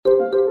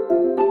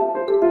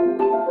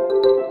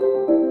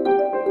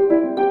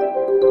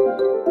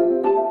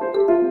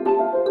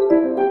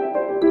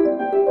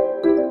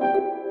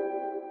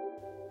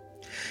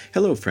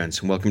Hello,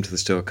 friends, and welcome to the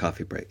Stoic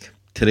Coffee Break.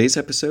 Today's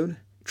episode,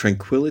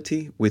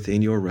 Tranquility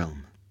Within Your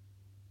Realm.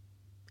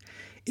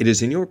 It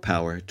is in your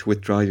power to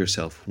withdraw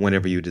yourself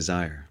whenever you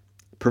desire.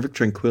 Perfect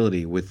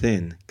tranquility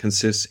within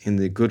consists in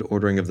the good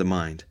ordering of the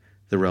mind,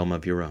 the realm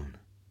of your own.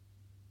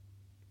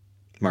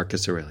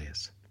 Marcus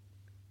Aurelius.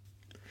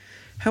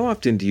 How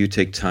often do you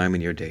take time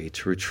in your day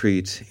to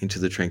retreat into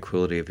the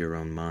tranquility of your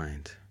own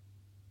mind?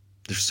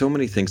 There's so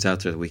many things out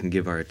there that we can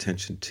give our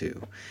attention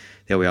to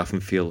that we often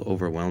feel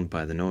overwhelmed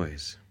by the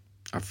noise.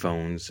 Our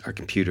phones, our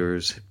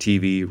computers,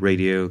 TV,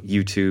 radio,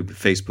 YouTube,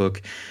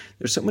 Facebook.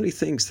 There's so many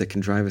things that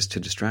can drive us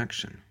to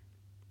distraction.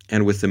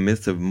 And with the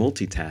myth of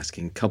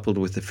multitasking coupled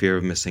with the fear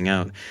of missing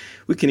out,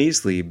 we can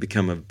easily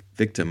become a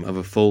victim of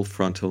a full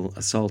frontal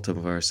assault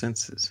of our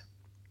senses.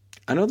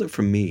 I know that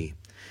for me,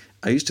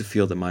 I used to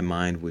feel that my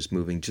mind was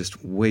moving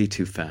just way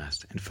too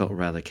fast and felt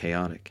rather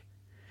chaotic.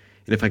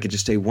 And if I could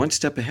just stay one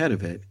step ahead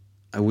of it,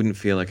 I wouldn't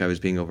feel like I was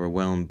being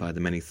overwhelmed by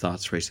the many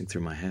thoughts racing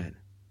through my head.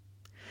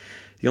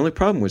 The only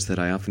problem was that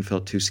I often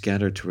felt too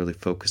scattered to really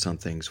focus on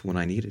things when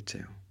I needed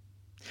to.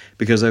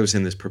 Because I was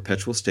in this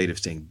perpetual state of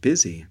staying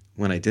busy,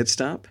 when I did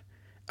stop,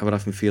 I would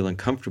often feel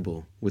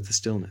uncomfortable with the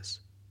stillness.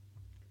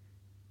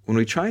 When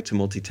we try to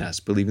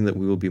multitask, believing that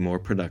we will be more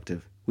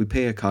productive, we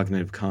pay a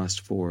cognitive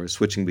cost for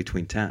switching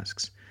between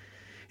tasks.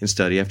 In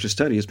study after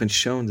study, it's been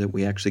shown that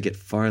we actually get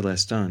far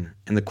less done,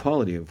 and the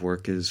quality of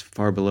work is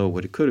far below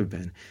what it could have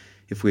been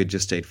if we had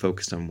just stayed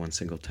focused on one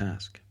single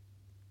task.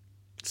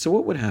 So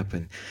what would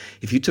happen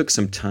if you took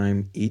some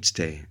time each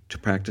day to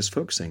practice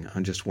focusing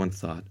on just one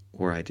thought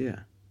or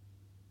idea?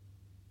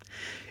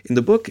 In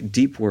the book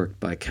Deep Work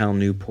by Cal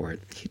Newport,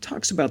 he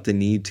talks about the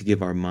need to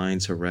give our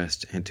minds a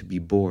rest and to be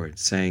bored,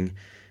 saying,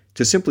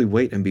 "To simply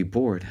wait and be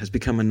bored has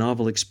become a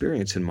novel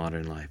experience in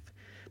modern life,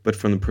 but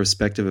from the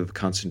perspective of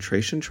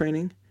concentration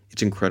training,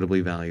 it's incredibly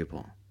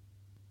valuable."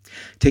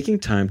 Taking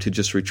time to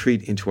just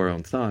retreat into our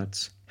own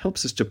thoughts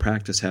helps us to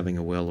practice having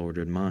a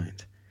well-ordered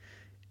mind.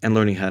 And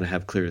learning how to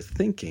have clear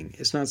thinking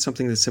is not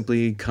something that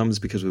simply comes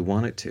because we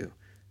want it to.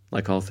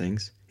 Like all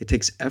things, it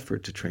takes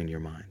effort to train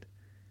your mind.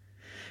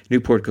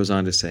 Newport goes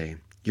on to say,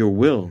 "Your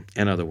will,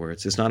 in other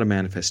words, is not a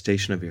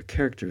manifestation of your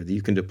character that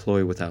you can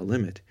deploy without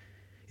limit.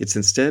 It's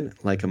instead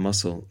like a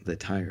muscle that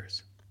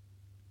tires."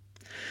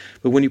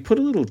 But when you put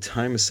a little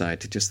time aside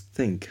to just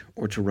think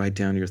or to write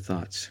down your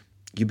thoughts,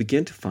 you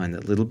begin to find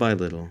that little by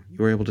little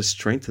you are able to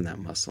strengthen that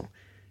muscle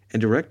and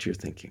direct your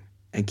thinking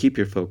and keep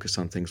your focus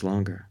on things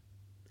longer.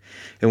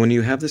 And when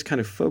you have this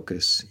kind of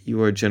focus,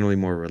 you are generally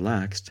more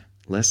relaxed,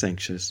 less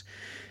anxious,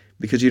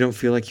 because you don't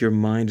feel like your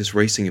mind is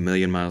racing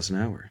 1,000,000 miles an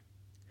hour.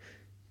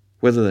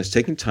 Whether that's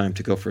taking time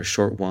to go for a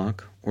short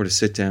walk, or to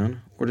sit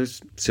down, or to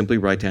simply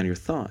write down your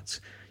thoughts,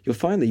 you'll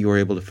find that you are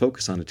able to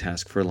focus on a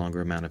task for a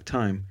longer amount of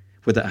time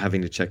without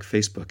having to check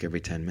Facebook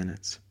every 10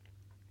 minutes.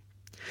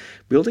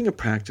 Building a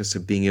practice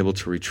of being able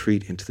to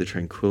retreat into the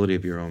tranquility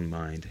of your own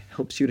mind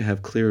helps you to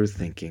have clearer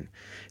thinking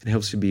and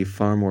helps you be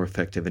far more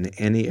effective in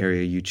any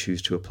area you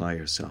choose to apply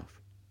yourself.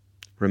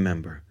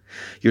 Remember,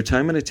 your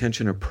time and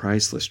attention are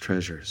priceless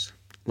treasures.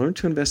 Learn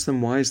to invest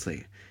them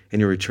wisely, and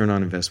your return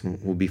on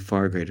investment will be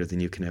far greater than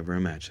you can ever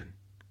imagine.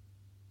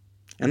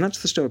 And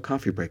that's the Stoic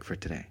Coffee Break for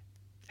today.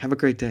 Have a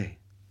great day.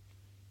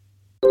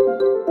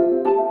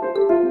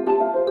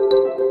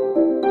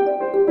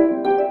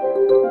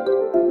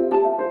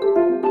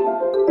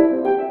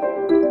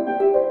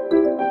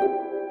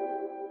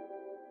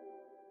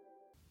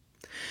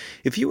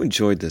 If you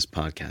enjoyed this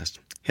podcast,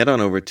 head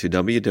on over to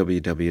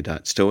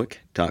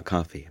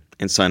www.stoic.coffee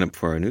and sign up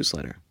for our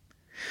newsletter.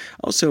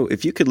 Also,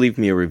 if you could leave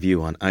me a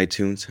review on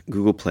iTunes,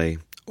 Google Play,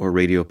 or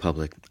Radio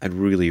Public, I'd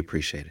really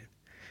appreciate it.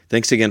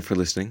 Thanks again for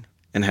listening,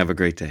 and have a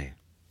great day.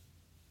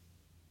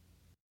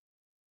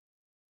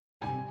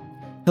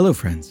 Hello,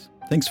 friends.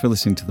 Thanks for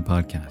listening to the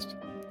podcast.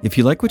 If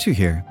you like what you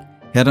hear,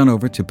 head on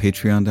over to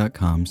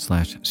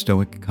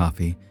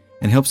patreon.com/stoiccoffee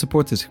and help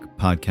support this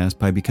podcast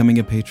by becoming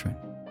a patron.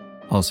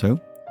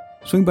 Also,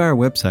 swing by our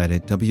website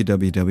at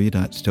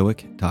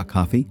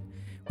www.stoic.coffee,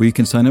 where you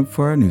can sign up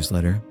for our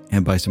newsletter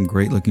and buy some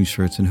great-looking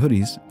shirts and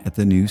hoodies at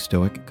the new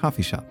Stoic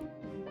Coffee Shop.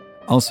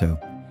 Also,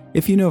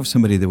 if you know of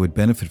somebody that would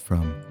benefit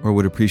from or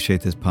would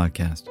appreciate this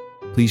podcast,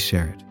 please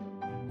share it.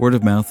 Word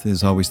of mouth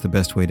is always the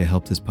best way to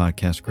help this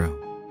podcast grow.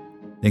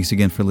 Thanks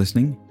again for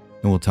listening,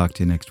 and we'll talk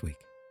to you next week.